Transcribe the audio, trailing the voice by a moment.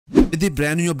With the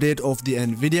brand new update of the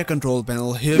Nvidia control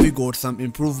panel, here we got some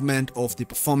improvement of the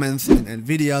performance in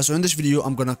Nvidia. So in this video,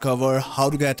 I'm gonna cover how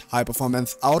to get high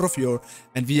performance out of your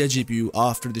Nvidia GPU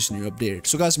after this new update.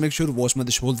 So guys, make sure to watch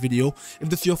this whole video. If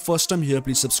this is your first time here,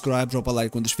 please subscribe, drop a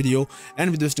like on this video,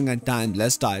 and with wasting any time,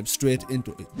 let's dive straight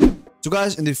into it. So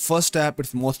guys, in the first step,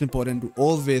 it's most important to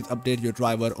always update your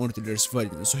driver onto the latest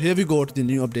version. So here we go to the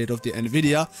new update of the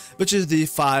Nvidia, which is the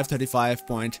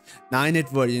 535.98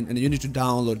 version, and you need to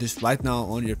download this right now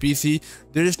on your PC.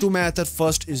 There is two methods.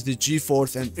 First is the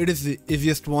GeForce, and it is the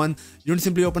easiest one. You need to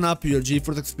simply open up your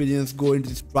GeForce Experience, go into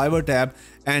this driver tab,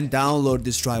 and download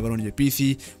this driver on your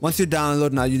PC. Once you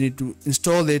download, now you need to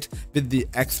install it with the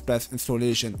Express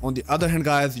installation. On the other hand,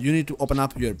 guys, you need to open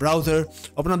up your browser,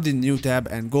 open up the new tab,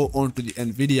 and go on to the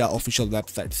Nvidia official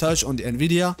website. Search on the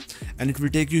Nvidia and it will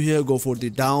take you here. Go for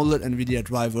the download Nvidia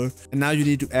driver, and now you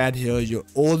need to add here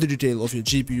all the detail of your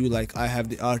GPU. Like I have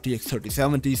the RTX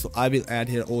 3070, so I will add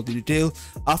here all the detail.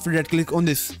 After that, click on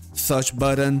this search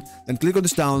button, then click on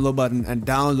this download button and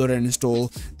download and install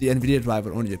the Nvidia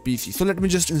driver on your PC. So let me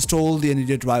just install the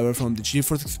Nvidia driver from the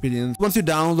GeForce Experience. Once you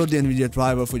download the Nvidia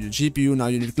driver for your GPU, now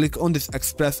you need to click on this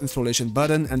Express installation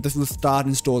button, and this will start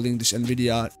installing this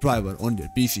Nvidia driver on your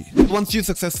PC. Once you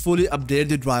successfully update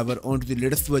the driver onto the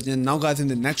latest version, now guys, in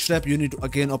the next step, you need to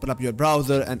again open up your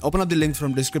browser and open up the link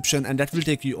from description, and that will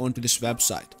take you onto this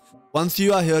website. Once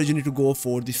you are here, you need to go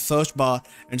for the search bar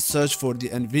and search for the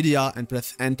Nvidia and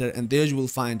press enter, and there you will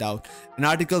find out an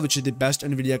article which is the best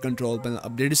Nvidia control panel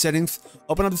updated settings.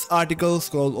 Open up this article,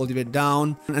 scroll all the way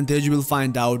down, and there you will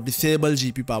find out disable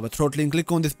GPU power throttling.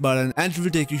 Click on this button and it will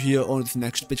take you here on this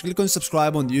next page. Click on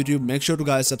subscribe on YouTube. Make sure to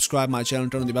guys subscribe my channel,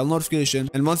 turn on the bell notification,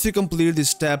 and once you complete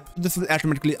this step, this will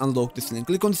automatically unlock this link.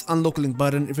 Click on this unlock link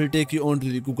button. It will take you onto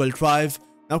the Google Drive.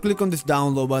 Now click on this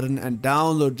download button and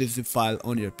download this zip file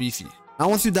on your PC. Now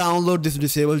once you download this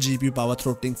disable GPU power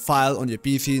throttling file on your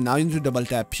PC, now you need to double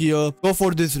tap here, go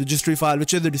for this registry file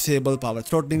which is the disable power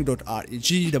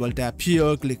throttling.reg, double tap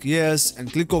here, click yes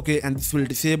and click OK, and this will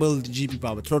disable the GPU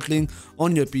power throttling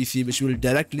on your PC, which will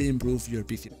directly improve your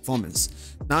PC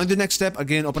performance. Now in the next step,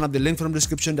 again open up the link from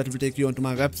description that will take you onto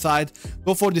my website.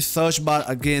 Go for the search bar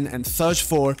again and search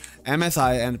for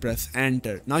MSI and press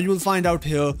enter. Now you will find out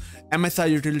here MSI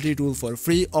utility tool for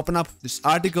free. Open up this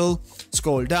article,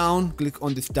 scroll down, click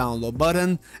on this download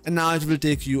button, and now it will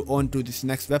take you onto this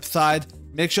next website.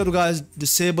 Make sure to guys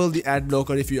disable the ad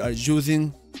blocker if you are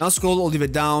using. Now scroll all the way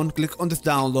down, click on this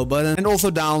download button, and also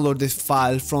download this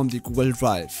file from the Google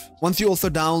Drive. Once you also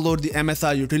download the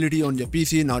MSI utility on your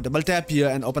PC, now double tap here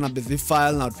and open up the zip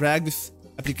file. Now drag this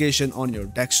application on your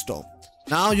desktop.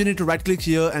 Now you need to right click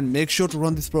here and make sure to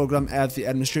run this program as the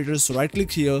administrator. So right click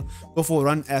here, go for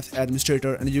run as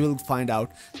administrator, and you will find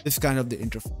out this kind of the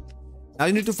interface. Now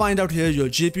you need to find out here your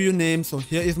GPU name. So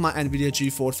here is my Nvidia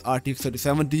GeForce RTX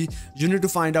 3070. You need to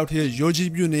find out here your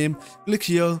GPU name. Click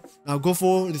here. Now go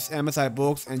for this MSI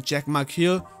box and check mark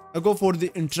here. Now go for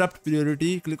the interrupt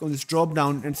priority. Click on this drop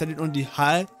down and set it on the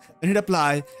high, and hit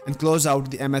apply and close out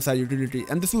the MSI utility,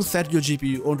 and this will set your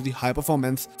GPU onto the high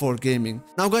performance for gaming.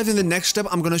 Now guys, in the next step,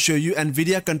 I'm gonna show you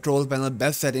Nvidia control panel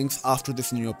best settings after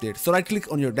this new update. So right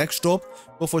click on your desktop,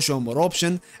 go for show more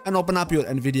option, and open up your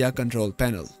Nvidia control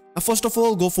panel. Now first of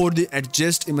all, go for the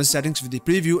adjust image settings with the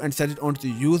preview and set it on to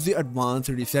use the advanced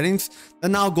 3D settings.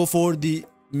 Then now go for the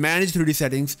manage 3D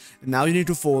settings, and now you need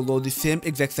to follow the same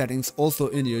exact settings also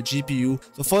in your GPU.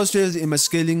 So first is the image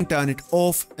scaling, turn it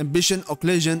off. Ambition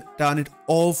occlusion, turn it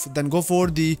off. Then go for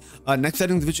the next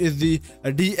settings, which is the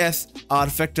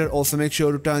DSR factor, also make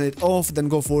sure to turn it off. Then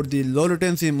go for the low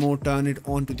latency mode, turn it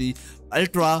on to the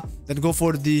ultra. Then go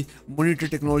for the monitor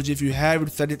technology, if you have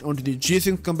it, set it onto the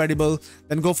G-Sync compatible.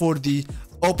 Then go for the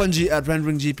OpenGL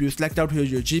rendering GPU, select out here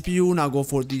your GPU. Now go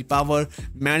for the power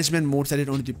management mode, set it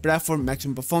on the prefer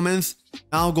maximum performance.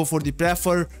 Now go for the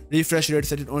prefer refresh rate,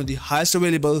 set it on the highest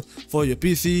available for your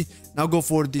PC. Now go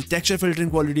for the texture filtering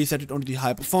quality, set it on the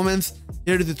high performance.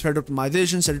 Here is the thread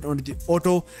optimization, set it on the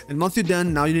auto. And once you're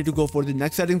done, now you need to go for the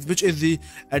next settings, which is the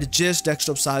adjust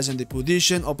desktop size and the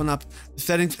position. Open up the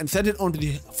settings and set it onto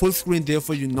the full screen,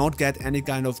 therefore you not get any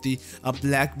kind of the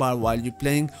black bar while you're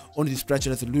playing on the stretch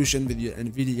resolution with your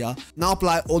Nvidia. Now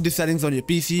apply all the settings on your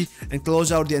PC and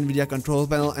close out the Nvidia control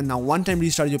panel, and now one time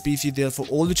restart your PC, therefore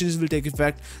all the changes will take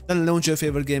effect. Then launch your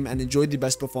favorite game and enjoy the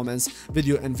best performance with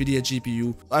your Nvidia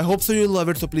GPU. I hope so you love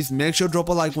it, so please make sure to drop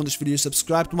a like on this video,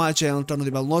 subscribe to my channel, turn on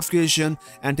the bell notification.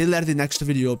 Until that, the next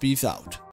video, peace out.